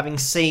know, having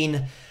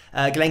seen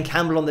Glenn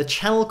Campbell on the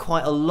channel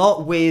quite a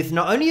lot, with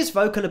not only his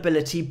vocal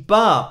ability,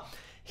 but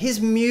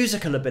his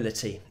musical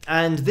ability.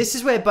 And this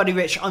is where Buddy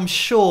Rich, I'm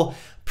sure,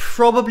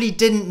 probably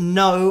didn't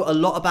know a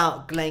lot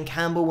about Glenn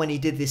Campbell when he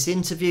did this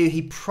interview.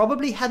 He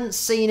probably hadn't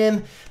seen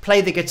him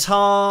play the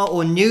guitar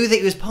or knew that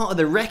he was part of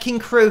the Wrecking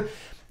Crew.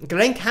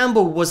 Glenn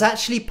Campbell was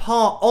actually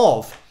part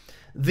of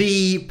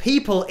the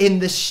people in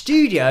the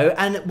studio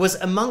and was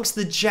amongst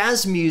the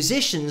jazz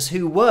musicians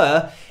who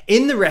were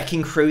in the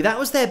Wrecking Crew. That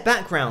was their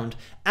background.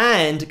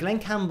 And Glenn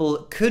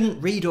Campbell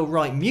couldn't read or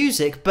write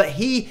music, but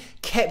he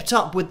kept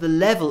up with the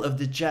level of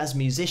the jazz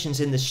musicians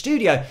in the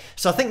studio.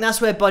 So I think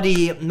that's where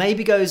Buddy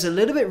maybe goes a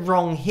little bit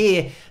wrong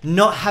here,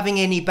 not having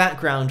any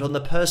background on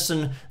the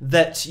person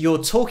that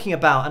you're talking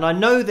about. And I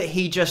know that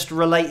he just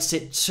relates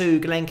it to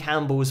Glenn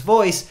Campbell's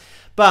voice,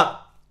 but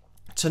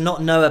to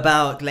not know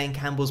about Glenn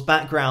Campbell's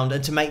background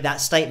and to make that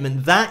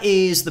statement, that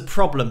is the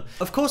problem.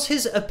 Of course,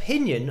 his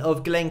opinion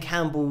of Glenn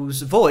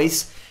Campbell's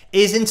voice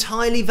is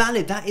entirely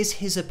valid. That is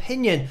his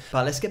opinion.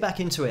 But let's get back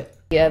into it.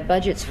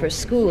 Budgets for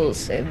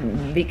schools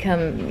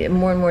become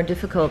more and more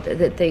difficult.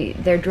 That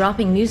they're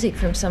dropping music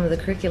from some of the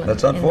curriculum.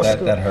 That's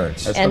unfortunate. That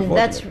hurts. And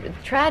that's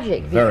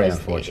tragic. Very because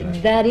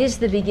unfortunate. That is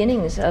the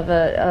beginnings of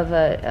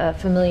a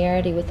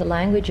familiarity with the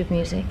language of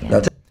music.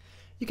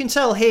 You can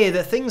tell here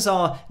that things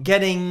are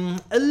getting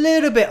a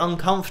little bit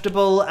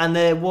uncomfortable, and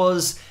there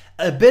was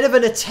a bit of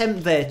an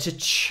attempt there to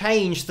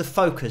change the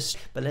focus.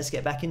 But let's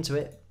get back into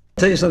it.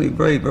 I'll tell you something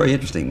very, very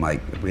interesting,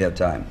 Mike, if we have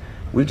time.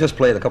 We've just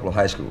played a couple of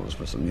high schools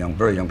for some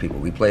very young people.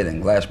 We played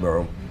in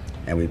Glassboro,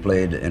 and we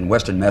played in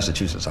Western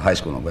Massachusetts, a high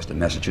school in Western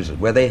Massachusetts,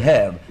 where they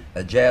have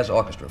a jazz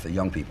orchestra for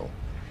young people.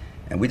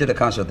 And we did a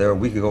concert there a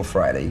week ago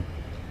Friday,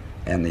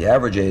 and the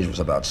average age was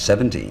about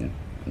 17.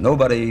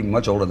 Nobody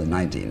much older than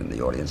 19 in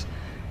the audience.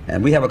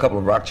 And we have a couple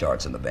of rock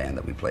charts in the band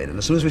that we played. And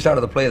as soon as we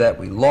started to play that,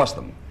 we lost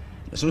them.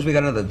 As soon as we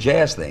got into the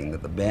jazz thing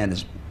that the band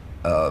is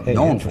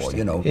known for,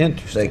 you know,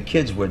 the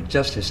kids were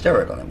just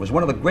hysterical. It was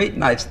one of the great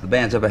nights the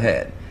band's ever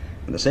had.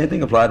 And the same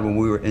thing applied when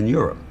we were in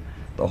Europe.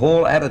 The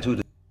whole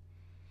attitude.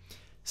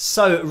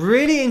 So,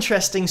 really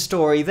interesting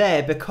story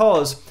there,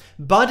 because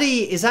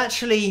Buddy is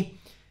actually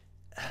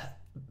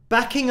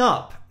backing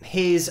up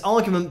his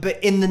argument,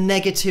 but in the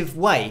negative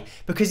way,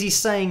 because he's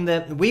saying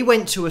that we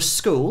went to a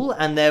school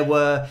and there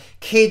were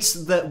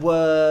kids that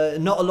were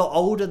not a lot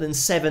older than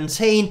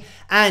 17,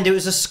 and it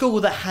was a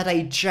school that had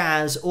a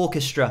jazz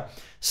orchestra.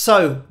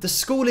 So the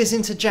school is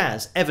into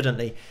jazz,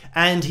 evidently,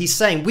 and he's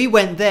saying we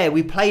went there,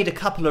 we played a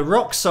couple of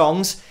rock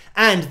songs,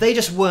 and they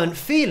just weren't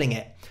feeling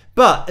it.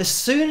 But as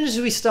soon as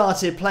we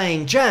started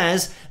playing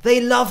jazz,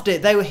 they loved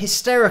it, they were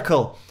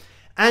hysterical.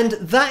 And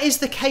that is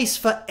the case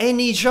for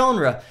any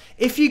genre.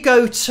 If you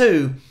go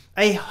to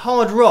a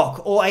hard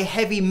rock or a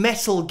heavy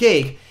metal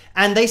gig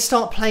and they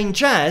start playing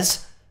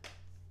jazz,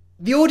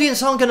 the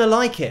audience aren't going to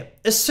like it.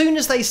 As soon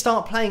as they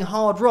start playing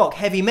hard rock,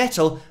 heavy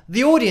metal,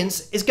 the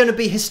audience is going to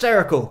be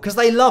hysterical because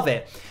they love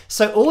it.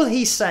 So all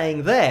he's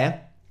saying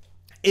there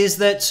is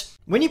that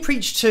when you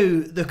preach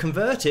to the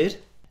converted,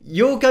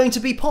 you're going to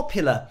be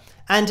popular.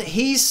 And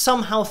he's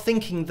somehow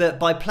thinking that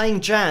by playing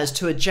jazz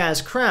to a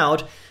jazz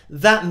crowd,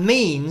 that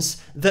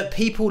means that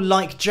people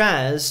like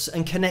jazz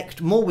and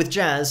connect more with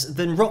jazz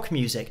than rock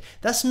music.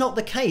 That's not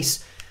the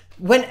case.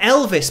 When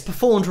Elvis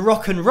performed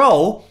rock and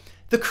roll,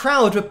 the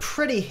crowd were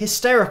pretty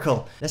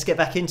hysterical. Let's get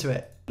back into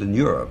it. In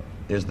Europe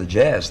is the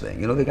jazz thing.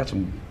 You know, they got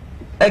some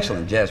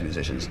excellent jazz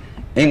musicians.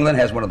 England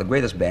has one of the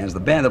greatest bands. The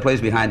band that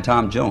plays behind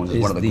Tom Jones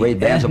is one of the great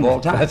bands of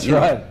all time. That's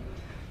right.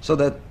 So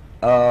that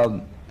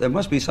there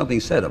must be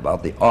something said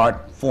about the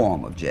art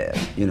form of jazz,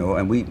 you know,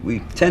 and we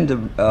tend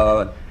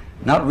to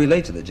not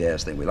relate to the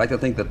jazz thing. We like to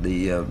think that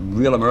the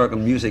real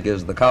American music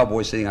is the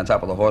cowboy sitting on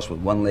top of the horse with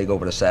one leg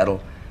over the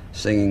saddle,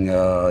 singing,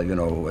 you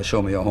know,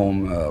 show me a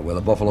home with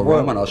a buffalo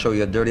room and I'll show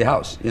you a dirty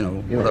house, you know.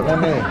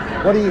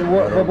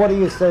 What do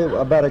you say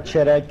about a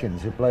Chet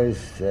Atkins who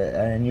plays,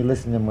 and you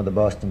listen to him with the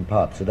Boston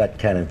Pops, or that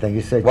kind of thing?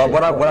 You say, well,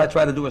 what I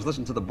try to do is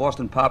listen to the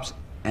Boston Pops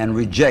and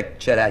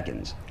reject Chet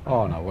Atkins.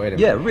 Oh, no, wait a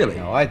minute. Yeah, really.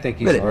 No, I think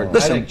he's really. I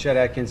think Chet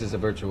Atkins is a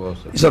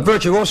virtuoso. He's a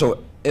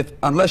virtuoso,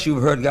 unless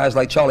you've heard guys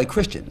like Charlie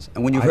Christians.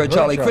 And when you've heard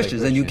Charlie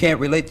Christians, then you can't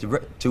relate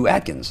to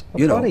Atkins.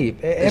 Well, you know, buddy,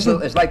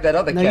 it's like that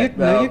other cat.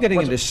 Now you're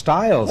getting into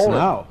styles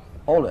now.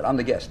 Hold it, I'm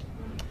the guest.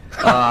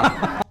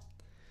 And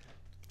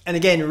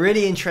again,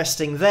 really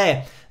interesting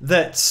there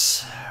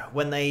that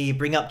when they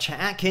bring up Chet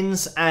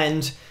Atkins,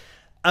 and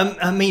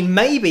I mean,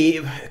 maybe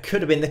it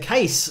could have been the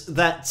case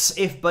that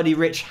if Buddy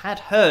Rich had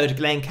heard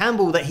Glenn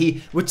Campbell, that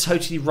he would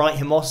totally write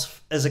him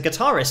off as a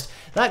guitarist.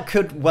 That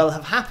could well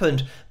have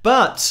happened.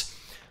 But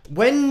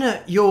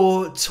when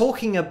you're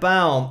talking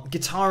about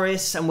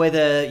guitarists and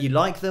whether you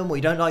like them or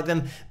you don't like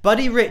them,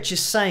 Buddy Rich is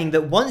saying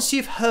that once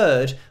you've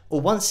heard, or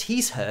once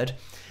he's heard,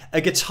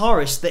 a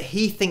guitarist that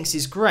he thinks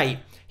is great,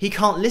 he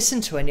can't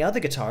listen to any other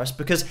guitarist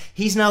because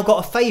he's now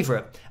got a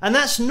favourite. And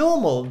that's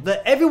normal,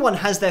 that everyone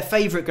has their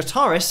favourite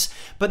guitarists,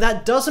 but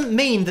that doesn't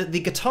mean that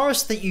the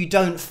guitarists that you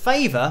don't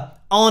favour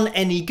aren't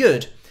any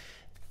good.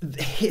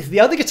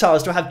 The other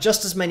guitarists will have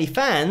just as many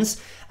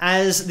fans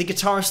as the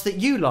guitarist that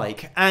you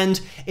like, and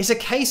it's a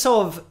case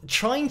of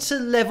trying to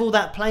level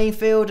that playing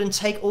field and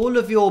take all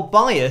of your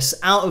bias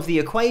out of the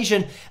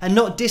equation and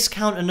not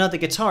discount another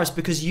guitarist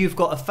because you've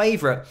got a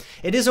favourite.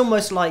 It is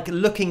almost like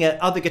looking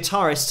at other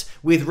guitarists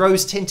with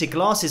rose-tinted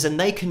glasses and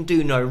they can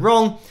do no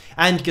wrong,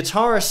 and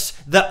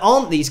guitarists that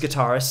aren't these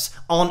guitarists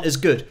aren't as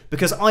good,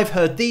 because I've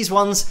heard these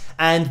ones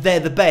and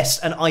they're the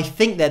best, and I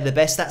think they're the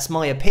best. That's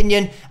my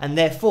opinion, and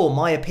therefore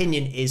my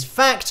opinion is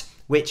fact,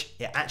 which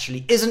it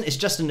actually isn't, it's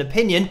just an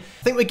opinion.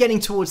 I think we're getting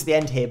towards the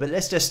end here, but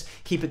let's just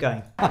keep it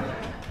going.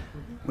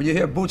 When you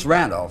hear Boots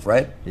Randolph,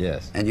 right?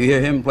 Yes. And you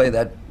hear him play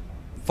that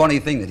funny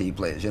thing that he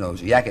plays, you know,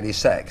 yakety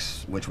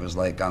sax, which was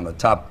like on the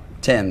top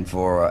 10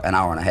 for an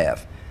hour and a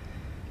half.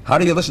 How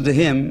do you listen to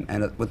him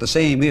and with the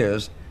same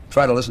ears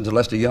try to listen to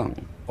Lester Young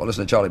or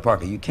listen to Charlie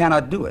Parker? You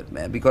cannot do it,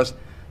 man, because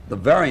the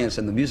variance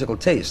in the musical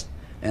taste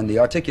and the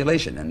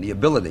articulation and the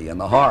ability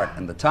and the heart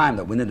and the time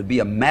that went in to be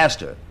a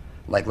master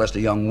like Lester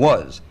Young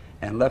was,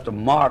 and left a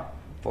mark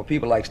for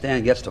people like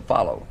Stan Getz to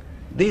follow.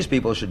 These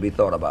people should be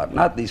thought about,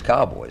 not these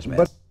cowboys,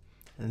 man.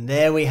 And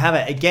there we have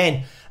it.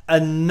 Again,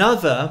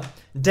 another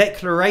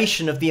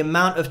declaration of the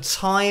amount of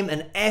time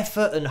and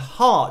effort and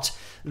heart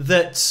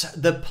that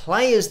the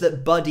players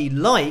that Buddy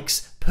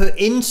likes put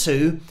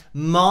into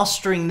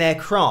mastering their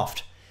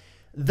craft.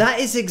 That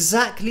is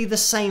exactly the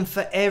same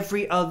for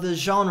every other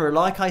genre.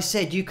 Like I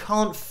said, you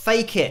can't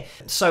fake it.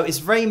 So it's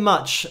very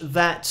much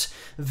that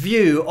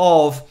view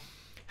of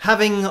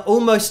having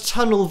almost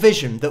tunnel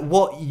vision, that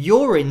what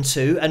you're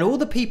into and all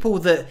the people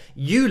that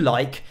you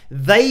like,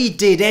 they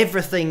did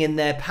everything in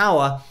their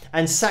power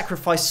and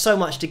sacrificed so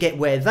much to get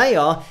where they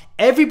are.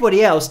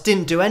 Everybody else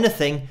didn't do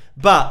anything,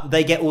 but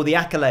they get all the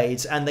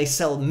accolades and they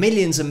sell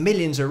millions and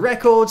millions of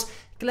records.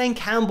 Glenn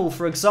Campbell,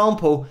 for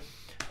example,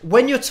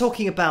 when you're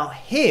talking about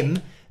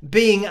him,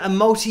 being a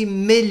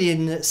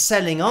multi-million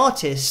selling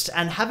artist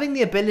and having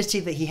the ability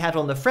that he had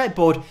on the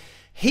fretboard,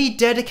 he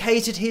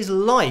dedicated his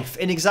life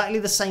in exactly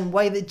the same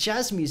way that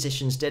jazz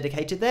musicians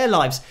dedicated their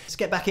lives. Let's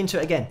get back into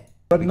it again.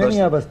 But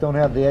many of us don't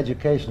have the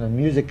education and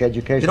music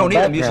education. You don't need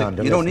background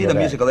you don't need a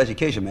musical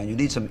education, man. You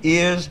need some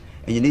ears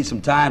and you need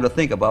some time to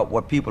think about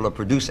what people are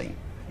producing.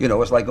 You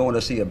know, it's like going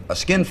to see a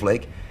skin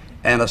flick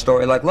and a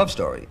story like Love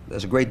Story.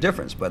 There's a great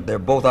difference, but they're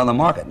both on the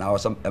market. Now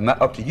it's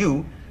up to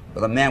you,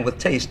 with a man with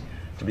taste,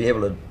 to be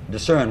able to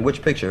discern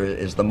which picture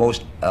is the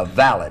most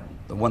valid,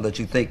 the one that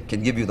you think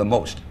can give you the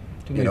most.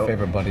 Do me a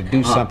favor, buddy.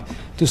 Do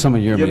some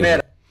of your music.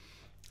 Mad.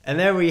 And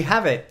there we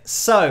have it.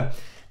 So,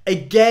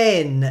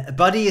 again,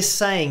 Buddy is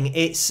saying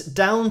it's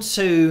down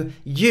to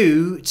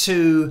you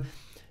to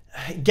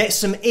get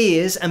some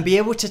ears and be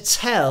able to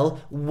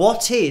tell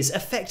what is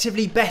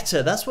effectively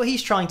better. That's what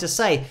he's trying to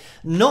say.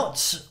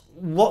 Not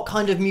what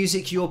kind of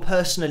music you're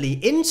personally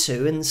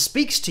into and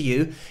speaks to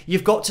you.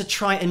 You've got to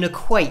try and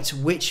equate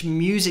which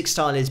music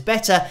style is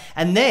better,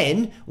 and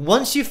then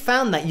once you've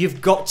found that,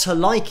 you've got to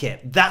like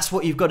it. That's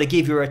what you've got to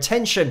give your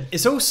attention.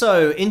 It's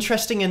also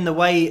interesting in the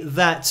way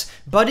that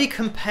Buddy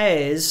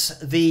compares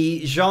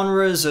the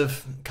genres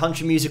of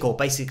country music, or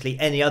basically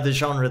any other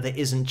genre that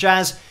isn't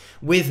jazz,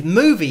 with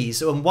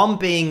movies, and one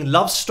being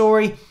Love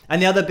Story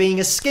and the other being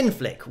a skin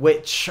flick,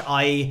 which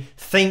I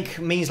think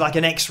means like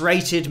an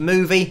X-rated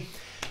movie.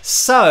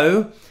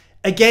 So,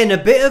 again, a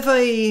bit of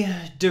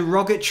a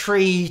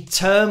derogatory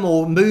term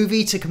or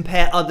movie to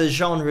compare other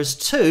genres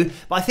to,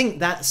 but I think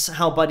that's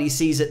how Buddy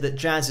sees it, that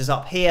jazz is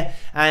up here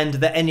and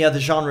that any other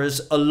genre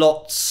is a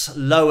lot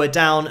lower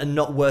down and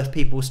not worth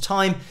people's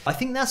time. I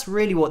think that's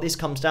really what this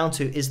comes down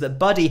to, is that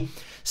Buddy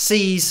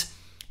sees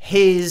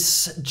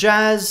his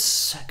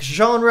jazz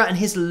genre and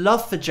his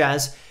love for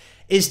jazz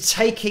is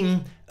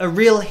taking a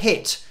real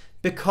hit,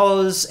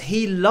 because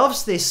he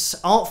loves this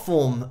art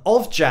form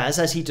of jazz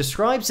as he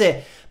describes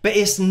it, but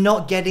it's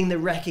not getting the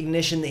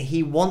recognition that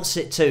he wants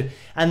it to.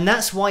 And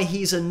that's why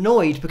he's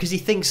annoyed, because he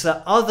thinks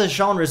that other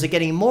genres are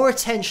getting more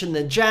attention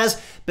than jazz,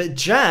 but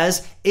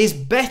jazz is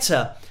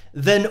better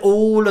than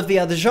all of the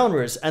other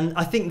genres. And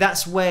I think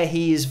that's where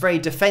he is very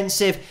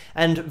defensive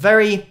and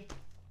very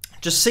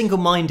just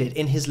single-minded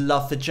in his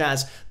love for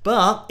jazz.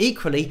 But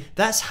equally,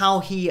 that's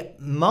how he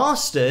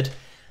mastered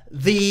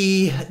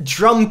the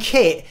drum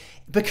kit.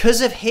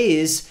 Because of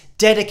his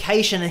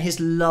dedication and his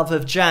love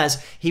of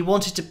jazz, he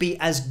wanted to be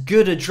as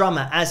good a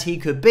drummer as he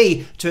could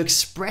be to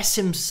express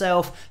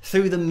himself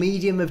through the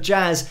medium of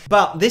jazz.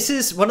 But this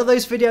is one of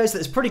those videos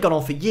that's probably gone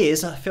on for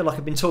years. I feel like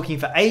I've been talking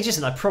for ages,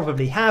 and I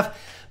probably have.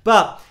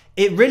 But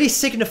it really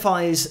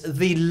signifies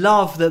the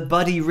love that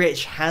Buddy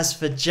Rich has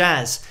for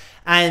jazz.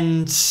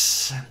 And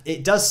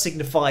it does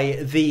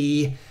signify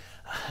the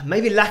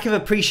maybe lack of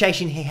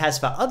appreciation he has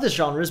for other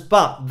genres,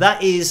 but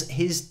that is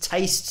his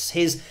tastes,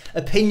 his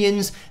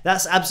opinions.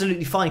 That's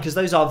absolutely fine, because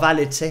those are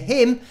valid to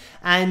him.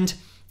 And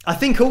I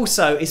think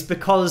also it's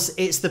because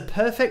it's the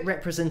perfect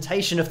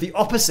representation of the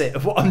opposite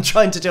of what I'm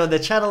trying to do on the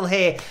channel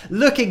here,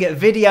 looking at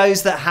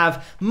videos that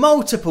have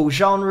multiple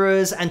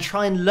genres and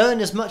try and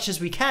learn as much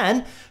as we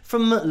can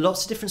from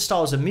lots of different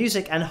styles of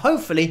music, and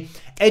hopefully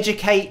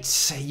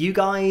educate you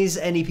guys,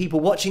 any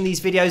people watching these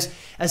videos,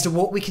 as to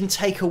what we can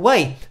take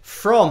away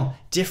from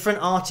different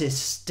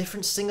artists,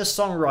 different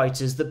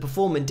singer-songwriters that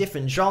perform in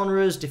different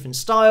genres, different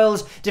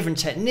styles, different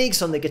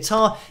techniques on the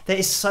guitar. There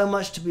is so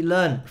much to be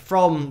learned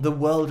from the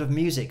world of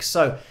music.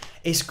 So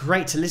it's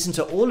great to listen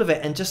to all of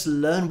it and just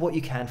learn what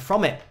you can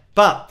from it.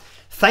 But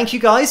thank you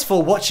guys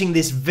for watching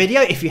this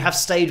video. If you have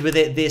stayed with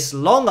it this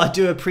long, I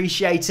do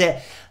appreciate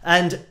it.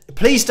 And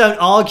please don't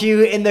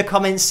argue in the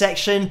comments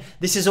section.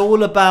 This is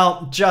all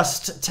about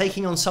just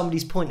taking on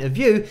somebody's point of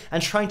view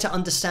and trying to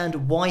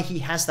understand why he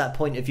has that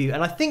point of view.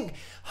 And I think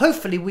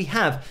hopefully we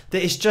have,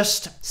 that it's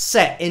just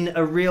set in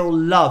a real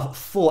love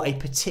for a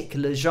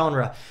particular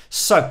genre.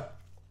 So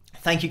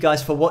thank you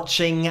guys for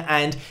watching,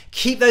 and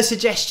keep those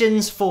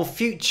suggestions for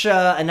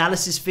future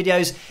analysis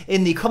videos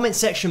in the comment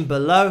section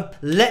below.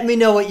 Let me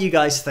know what you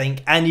guys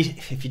think, and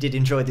if you did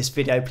enjoy this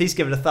video, please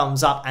give it a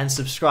thumbs up and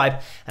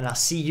subscribe, and I'll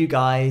see you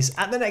guys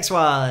at the next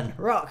one.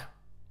 Rock!